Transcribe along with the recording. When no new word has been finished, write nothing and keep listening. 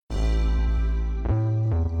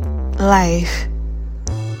Life.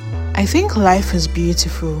 I think life is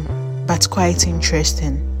beautiful, but quite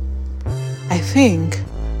interesting. I think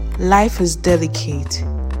life is delicate,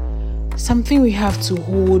 something we have to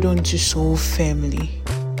hold on to so firmly,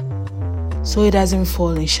 so it doesn't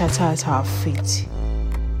fall and shatter at our feet.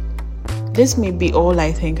 This may be all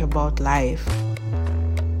I think about life,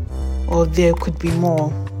 or there could be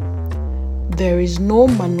more. There is no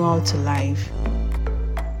manual to life.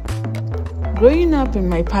 Growing up in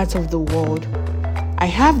my part of the world, I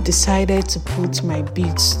have decided to put my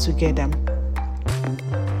bits together.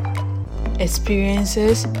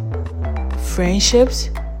 Experiences,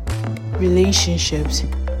 friendships, relationships,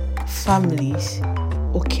 families,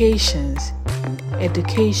 occasions,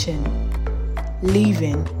 education,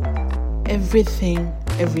 living, everything.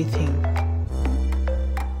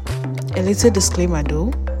 A little disclaimer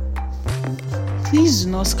though, please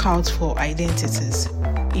do not scout for identities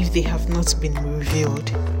if they have not been revealed.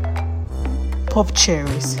 Pop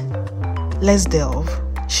cherries. Let's delve,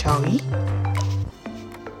 shall we?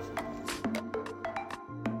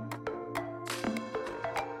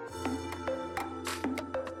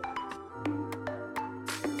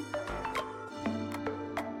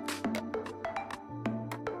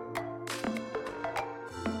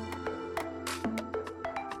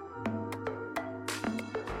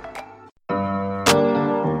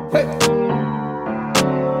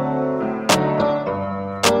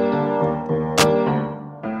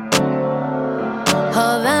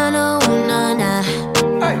 Havana, ooh, na, na.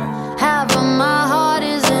 Half of my heart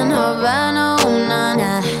is in Havana, ooh, na,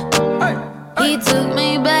 na. He took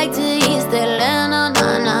me back to East Atlanta,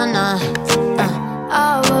 na, na, na.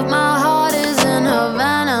 All of my heart is in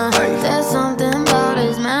Havana. There's something about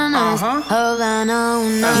his manners. Havana,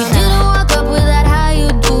 ooh, na, na. He didn't walk up with that, how you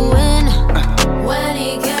doing? When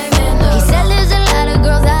he came in, he said there's a lot of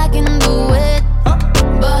girls I can do it,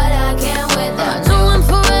 but I can't with them. Do him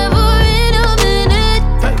forever in a minute.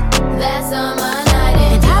 That's on my night.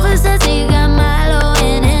 And Papa says he got Milo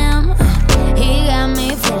in him. He got me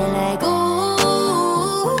feeling like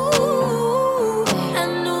ooh. I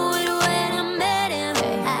knew it when I met him.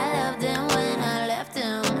 I loved him when I left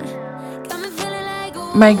him. Got me feeling like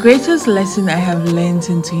ooh. My greatest lesson I have learned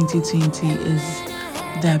in 2020 is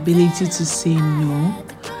the ability to say no.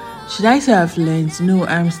 Should I say I've learned? No,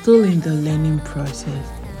 I'm still in the learning process.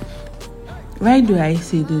 Why do I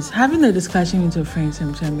say this? Having a discussion with a friend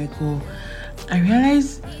some time ago, I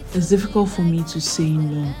realized it's difficult for me to say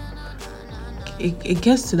no. It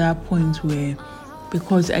gets to that point where,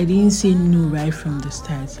 because I didn't say no right from the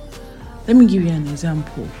start. Let me give you an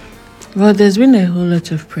example. Well, there's been a whole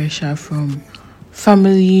lot of pressure from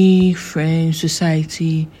family, friends,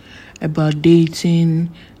 society about dating.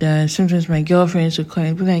 That sometimes my girlfriends will call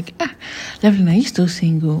and be like, Devlin, are you still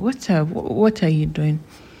single? What's up? What are you doing?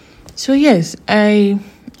 So yes,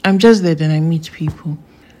 I'm just there and I meet people.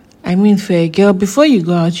 I mean, for a girl, before you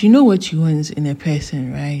go out, you know what you want in a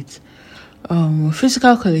person, right?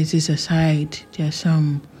 Physical qualities aside, there are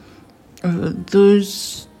some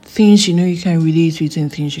those things you know you can relate with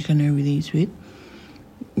and things you cannot relate with.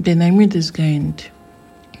 Then I met this guy and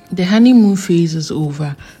the honeymoon phase is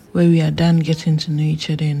over, where we are done getting to know each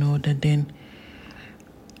other and all that. Then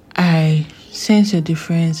I sense a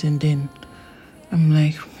difference and then I'm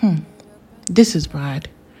like, this is bad.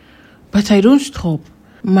 But I don't stop.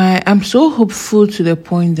 I'm so hopeful to the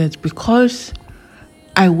point that because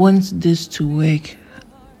I want this to work,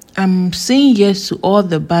 I'm saying yes to all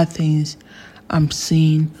the bad things I'm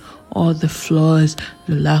seeing, all the flaws,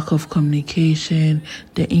 the lack of communication,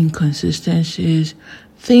 the inconsistencies,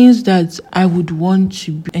 things that I would want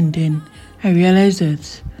to be. And then I realized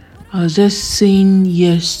that I was just saying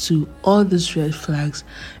yes to all these red flags.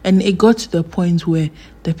 And it got to the point where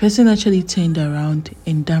the person actually turned around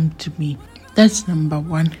and dumped me. That's number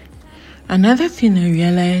one. Another thing I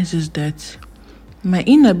realized is that my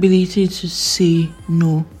inability to say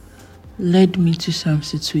no led me to some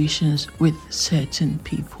situations with certain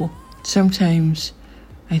people. Sometimes,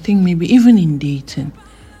 I think maybe even in dating,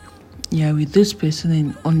 with this person,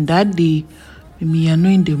 and on that day, maybe you're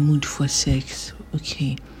not in the mood for sex,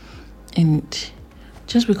 okay? And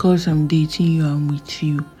just because I'm dating you, I'm with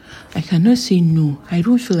you, I cannot say no. I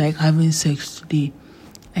don't feel like having sex today.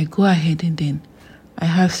 I go ahead and then I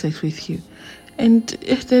have sex with you. And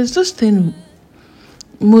if there's this thing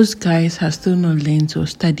most guys have still not learned or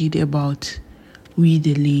studied about, we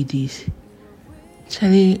the ladies.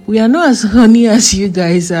 Charlie, we are not as horny as you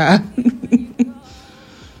guys are.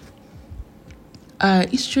 Our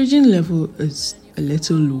estrogen level is a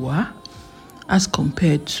little lower as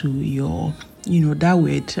compared to your That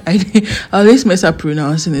word. I always mess up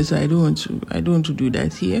pronouncing it, so I don't want to do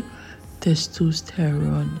that here.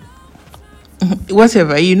 Testosterone.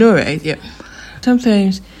 Whatever, right? Yeah.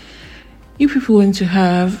 Sometimes you people want to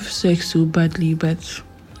have sex so badly,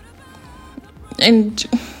 and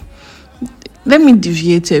let me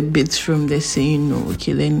deviate a bit from the saying no.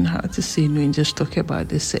 Okay, learn how to say no and just talk about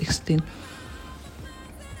the sex thing.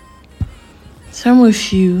 Some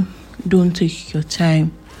of you don't take your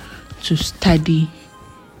time to study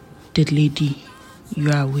the lady you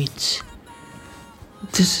are with.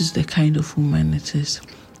 This is the kind of woman it is.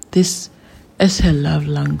 This is her love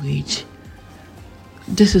language.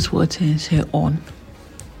 This is what turns her on.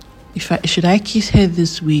 Should I kiss her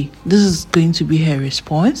this way? This is going to be her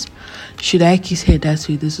response. Should I kiss her that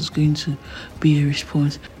way? This is going to be a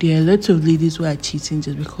response. There are lots of ladies who are cheating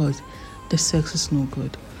just because the sex is no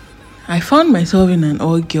good. I found myself in an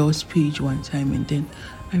all girls page one time, and then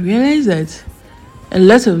I realized that a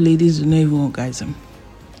lot of ladies do not even orgasm,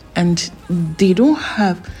 and they don't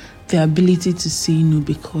have the ability to say no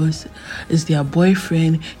because it's their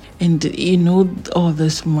boyfriend, and all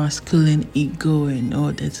this masculine ego and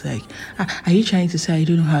all that's like, are you trying to say I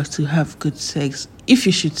don't have to have good sex? If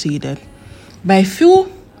you should say that. But I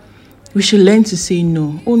feel we should learn to say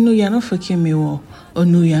no. Oh no, you're not fucking me well. Oh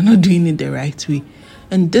no, you're not doing it the right way.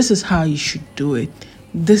 And this is how you should do it.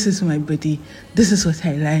 This is my body. This is what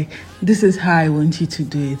I like. This is how I want you to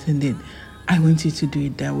do it. And then I want you to do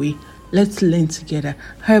it that way. Let's learn together.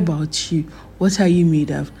 How about you? What are you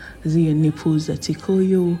made of? Is it your nipples that tickle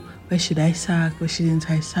you? Where should I suck? Where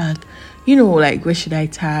shouldn't I suck? Where should I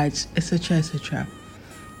touch? Etc. etc.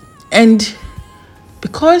 And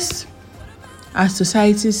because our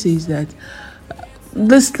society says that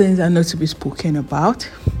these things are not to be spoken about,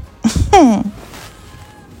 a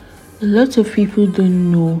lot of people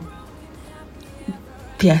don't know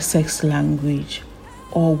their sex language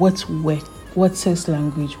or what sex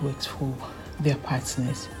language works for their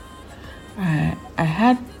partners. I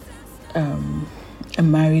had a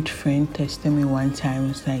married friend testing me one time.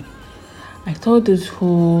 It's like, I thought this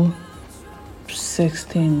whole sex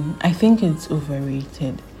thing, I think it's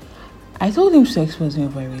overrated. I told him sex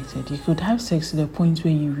wasn't overrated. You could have sex to the point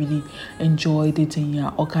where you really enjoyed it and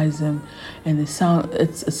your orgasm, and the sound,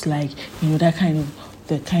 it's like, that kind of,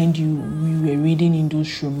 the kind we were reading in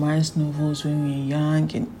those romance novels when we were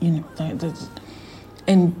young, and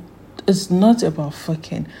and it's not about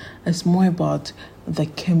fucking, it's more about the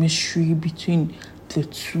chemistry between the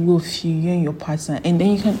two of you and your partner. And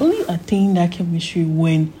then you can only attain that chemistry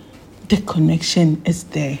when the connection is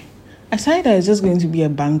there. Aside that, it's just going to be a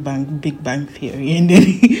big bang theory, and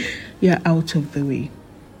then you're out of the way.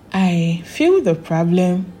 I feel the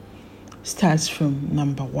problem starts from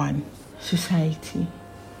number one, society.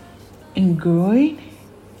 In growing,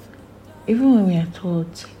 even when we are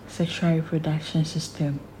taught sexual reproduction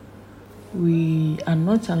system, we are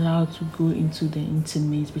not allowed to go into the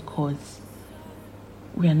intimate because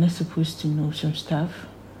we are not supposed to know some stuff.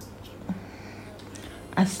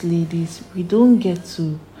 As ladies, we don't get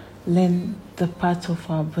to learn the part of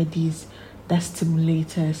our bodies that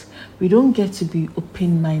stimulate us. We don't get to be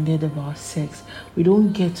open-minded about sex. We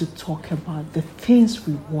don't get to talk about the things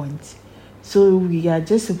we want. So we are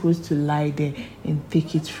just supposed to lie there and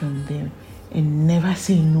take it from them and never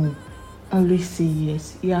say no. Always say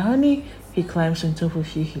yes. Yeah, honey, he climbs on top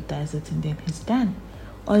of you, he does it, and then he's done.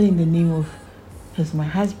 All in the name of he's my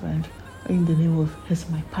husband, or in the name of he's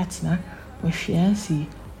my partner, my fiancé,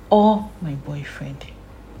 or my boyfriend.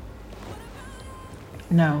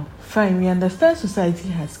 Now, fine, we understand society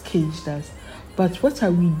has caged us, but what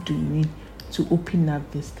are we doing to open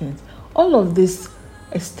up these things? All of this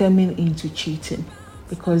is stemming into cheating,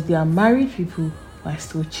 because there are married people who are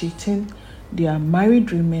still cheating. There are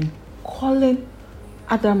married women calling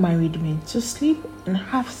other married men to sleep and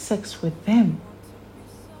have sex with them.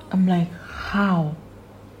 I'm like, how?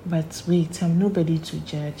 But wait, I'm nobody to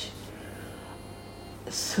judge.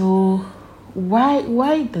 So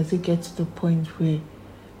why does it get to the point where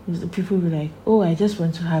people be like, oh, I just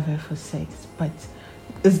want to have her for sex, but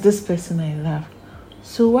it's this person I love?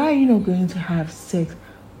 So why are you not going to have sex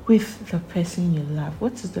with the person you love?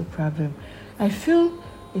 What is the problem? I feel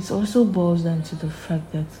it also boils down to the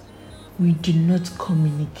fact that we do not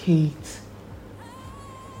communicate.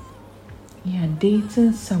 You're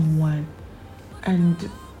dating someone and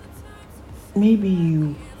maybe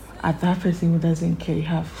you are that person who doesn't care. You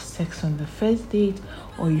have sex on the first date,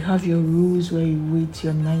 or you have your rules where you wait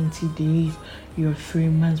your 90 days, your 3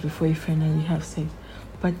 months before you finally have sex.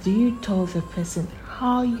 But do you tell the person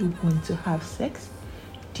how you want to have sex?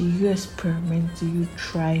 Do you experiment? Do you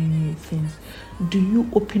try new things? Do you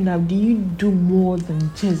open up? Do you do more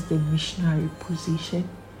than just the missionary position?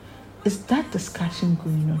 Is that discussion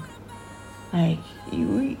going on? Like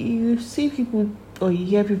you see people or you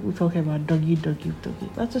hear people talk about doggy, doggy, doggy.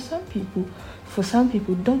 But for some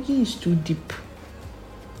people, doggy is too deep.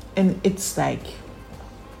 And it's like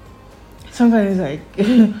sometimes like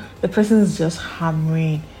the person is just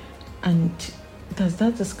hammering, and does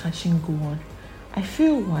that discussion go on? I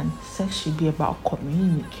feel sex should be about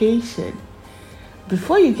communication.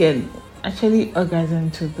 Before you can actually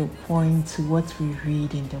orgasm to the point to what we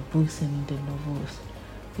read in the books and in the novels,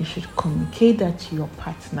 you should communicate that to your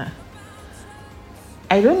partner.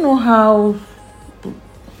 I don't know how,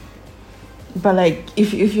 but like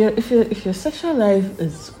if your sexual life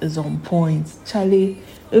is on point, Charlie,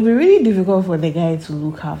 it'll be really difficult for the guy to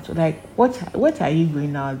look after. Like what are you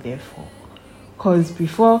going out there for? Because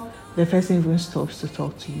before the person even stops to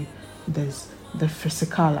talk to you, there's the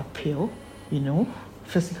physical appeal,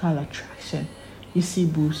 physical attraction. You see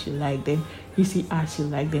boobs, you like them. You see ass, you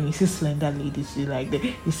like them. You see slender ladies, you like them.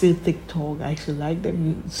 You see thick, tall guys, you like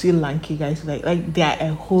them. You see lanky guys, you like there are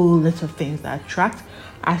a whole lot of things that attract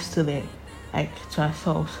us to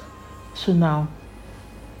ourselves. So now,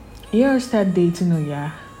 you start dating, or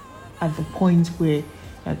you're at the point where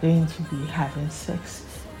you're going to be having sex,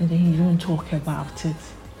 and then you don't talk about it.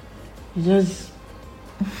 You just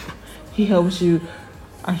he helps you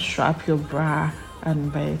unstrap your bra.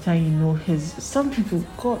 And by the time you know some people,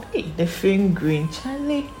 God, the fingering,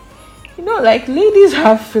 Charlie. Like ladies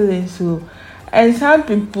have feelings too. And some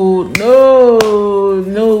people,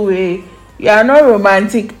 no way. You are not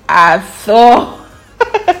romantic at all.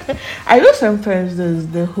 I know sometimes there's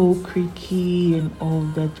the whole creaky and all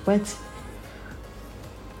that, but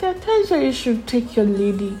there are times where you should take your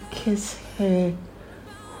lady, kiss her,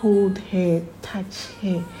 hold her, touch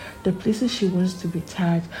her, the places she wants to be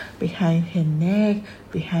touched, behind her neck,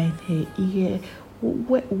 behind her ear,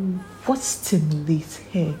 what stimulates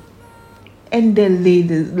her. And the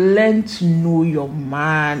ladies, learn to know your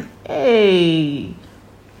man. Hey,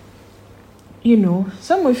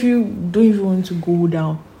 some of you don't even want to go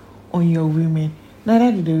down on your women.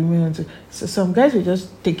 Neither do the women want to. So some guys will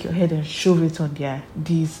just take your head and shove it on their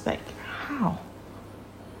D's. Like, how?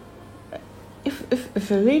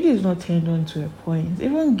 If a lady is not turned on to a point,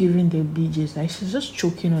 even giving the BJs, like she's just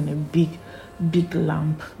choking on a big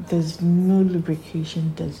lamp. There's no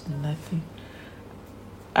lubrication. There's nothing.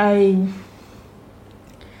 I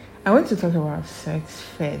want to talk about sex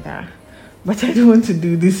further, but I don't want to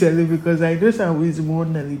do this early because I know someone is more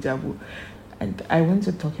knowledgeable, and I want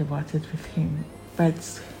to talk about it with him.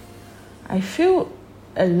 But I feel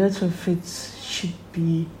a lot of it should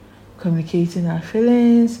be communicating our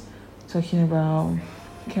feelings, talking about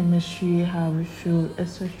chemistry, how we feel,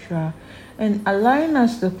 etc., and allowing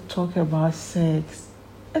us to talk about sex.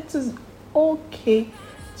 It is okay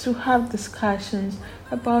to have discussions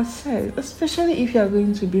about sex, especially if you are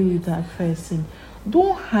going to be with that person.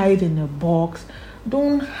 Don't hide in a box.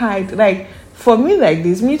 Don't hide. Like, for me, like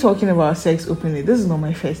this, me talking about sex openly, this is not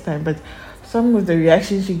my first time, but some of the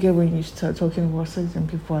reactions you get when you start talking about sex, and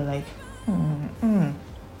people are like,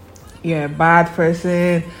 you're a bad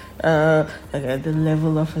person, the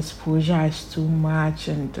level of exposure is too much,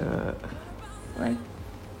 and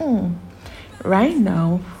right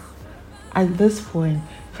now, at this point,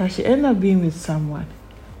 if I should end up being with someone,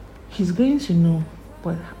 he's going to know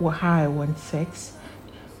how I want sex.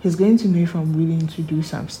 He's going to know if I'm willing to do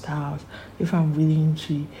some styles, if I'm willing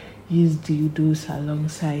to use dildos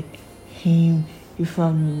alongside him, if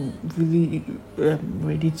I'm really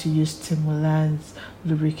ready to use stimulants,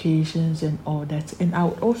 lubrications, and all that. And I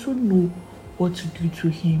would also know what to do to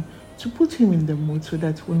him to put him in the mood, so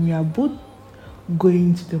that when we are both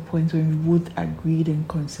going to the point when we both agreed and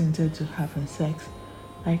consented to having sex,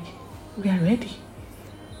 like, we are ready.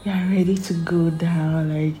 We are ready to go down,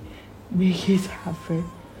 like, make it happen.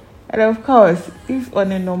 And of course, if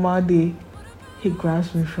on a normal day he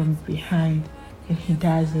grabs me from behind and he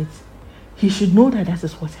does it, he should know that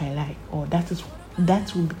is what I like, or that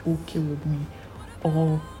will be okay with me.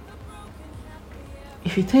 Or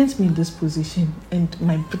if he turns me in this position and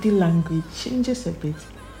my body language changes a bit,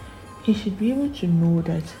 he should be able to know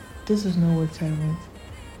that this is not what I want.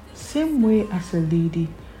 Same way as a lady,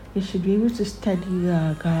 we should be able to study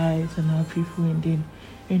our guys and our people and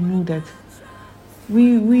know that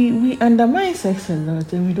we undermine sex a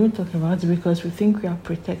lot, and we don't talk about it because we think we are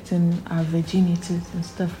protecting our virginities and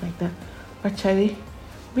stuff like that. But Charlie,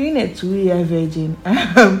 being a 2-year virgin,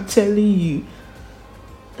 I'm telling you,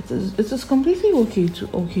 it is completely okay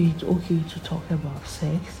to talk about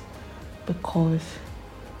sex, because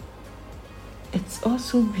it's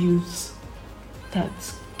also builds that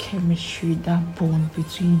chemistry, that bond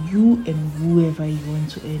between you and whoever you want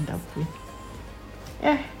to end up with.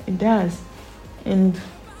 Yeah, it does. And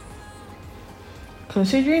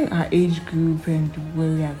considering our age group and where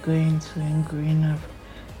we are going to and growing up,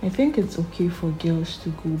 I think it's okay for girls to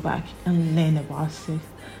go back and learn about sex.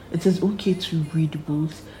 It is okay to read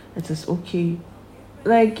books. It is okay.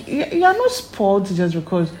 Like, you are not spoiled just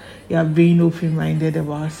because you are being open minded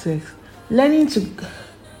about sex. Learning to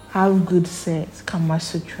have good sex, Kama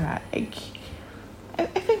Sutra, like, I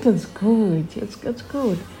think it's good. It's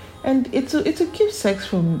good. And it's to keep sex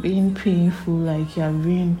from being painful, like you're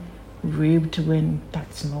being raped when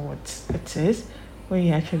that's not what it is. When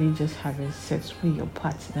you're actually just having sex with your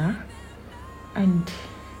partner. And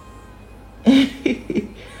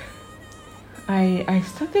I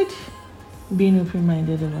started being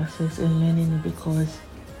open-minded about sex and learning it because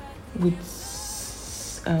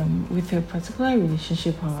with a particular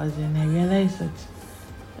relationship I was in, I realized that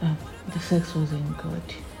the sex wasn't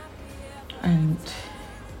good, and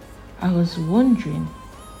I was wondering,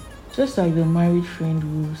 just like the married friend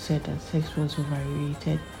who said that sex was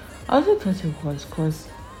overrated, I also thought it was because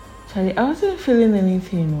Charlie, I wasn't feeling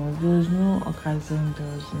anything, or there was no orgasm,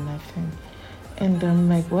 there was nothing. And I'm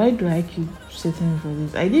like, why do I keep sitting for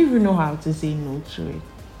this? I didn't even know how to say no to it.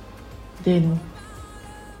 Then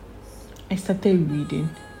I started reading.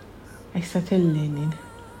 I started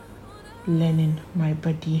learning my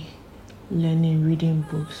body, reading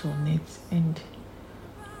books on it. And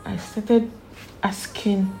I started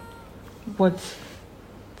asking what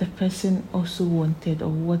the person also wanted or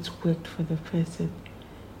what worked for the person.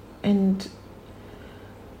 And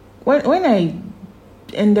when I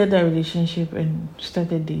ended that relationship and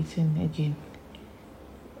started dating again,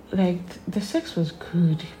 like, the sex was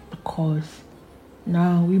good because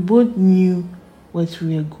now we both knew what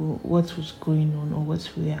was going on or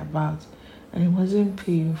what we were about, and it wasn't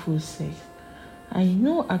painful sex. I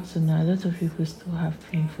know up to now a lot of people still have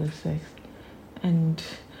painful sex, and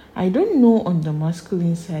I don't know on the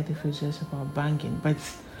masculine side if it's just about banging, but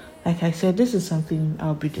like I said, this is something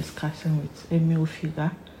I'll be discussing with a male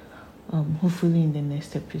figure. Hopefully in the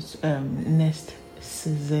next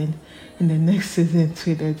season, so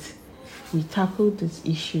that we tackle these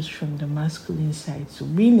issues from the masculine side. So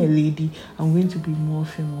being a lady, I'm going to be more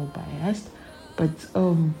female biased, but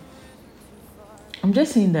I'm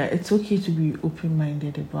just saying that it's okay to be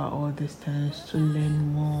open-minded about all these things, to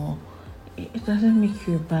learn more. It doesn't make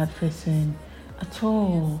you a bad person at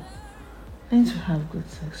all. Learn to have good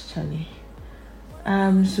sex, Charlie.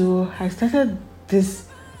 So I started this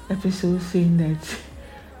episode saying that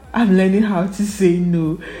I'm learning how to say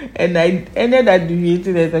no, and I ended up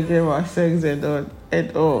deviating and talking about sex and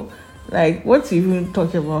all. Like, what to even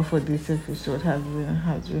talk about for this episode has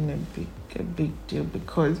been a big deal,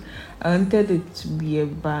 because I wanted it to be a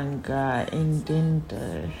banger, and then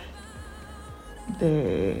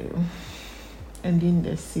the ending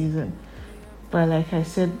the season. But like I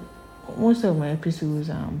said, most of my episodes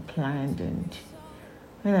are unplanned, and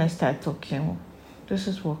when I start talking, this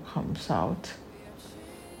is what comes out.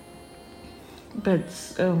 But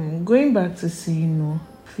going back to saying no,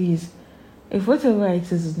 please, if whatever it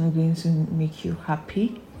is not going to make you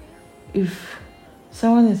happy, if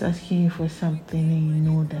someone is asking you for something and you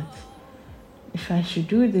know that if I should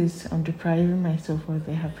do this, I'm depriving myself of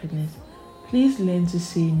their happiness, please learn to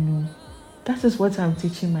say no. That is what I'm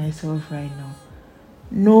teaching myself right now.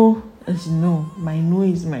 No is no. My no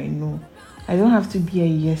is my no. I don't have to be a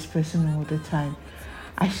yes person all the time.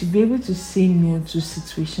 I should be able to say no to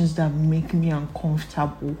situations that make me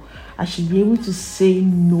uncomfortable. I should be able to say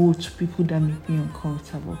no to people that make me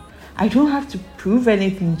uncomfortable. I don't have to prove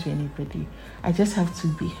anything to anybody. I just have to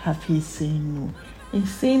be happy saying no. And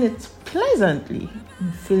saying it pleasantly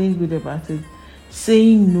and feeling good about it.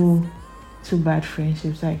 Saying no to bad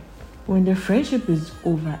friendships. Like, when the friendship is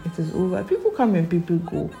over, it is over. People come and people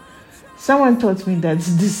go. Someone taught me that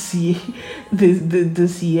this year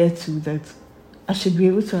too, that I should be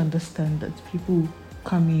able to understand that people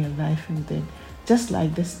come in your life, and then just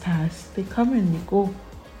like the stars, they come and they go.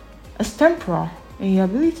 It's temporal, and your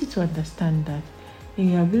ability to understand that,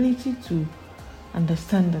 and your ability to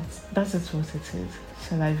understand that that's just what it is.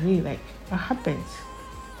 So like, really, like, what happens?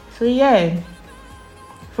 So yeah,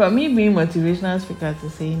 for me being motivational speaker to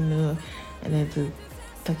say no, and then to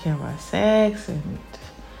talking about sex, and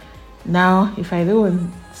now if I don't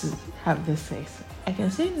want to have the sex, I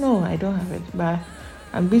can say no, I don't have it, but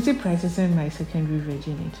I'm busy practicing my secondary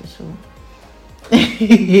virginity, so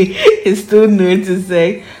it's still no to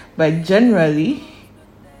sex. But generally,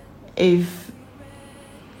 if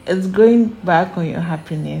it's going back on your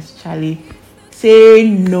happiness, Charlie, say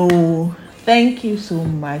no. Thank you so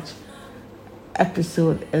much.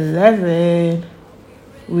 Episode 11.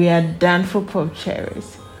 We are done for Pop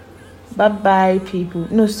Cherries. Bye-bye, people.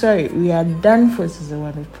 No, sorry. We are done for season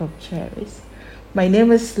 1 of Pop Cherries. My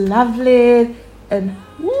name is Lovely, and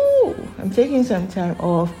I'm taking some time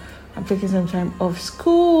off. I'm taking some time off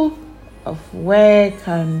school, of work,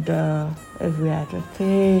 and every other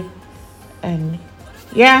thing. And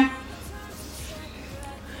yeah,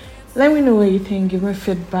 let me know what you think. Give me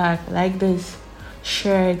feedback. Like this,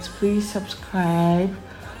 share it. Please subscribe,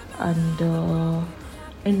 and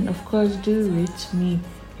of course, do rate me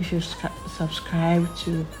if you subscribe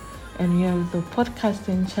to any of the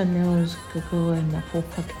podcasting channels, Google and Apple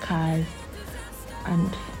Podcasts. And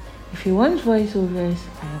if you want voiceovers,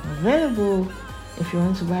 I am available. If you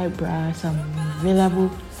want to buy bras, I'm available.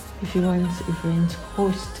 If you want event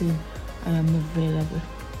hosting, I am available.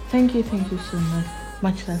 Thank you so much.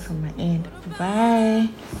 Much love from my end. Bye.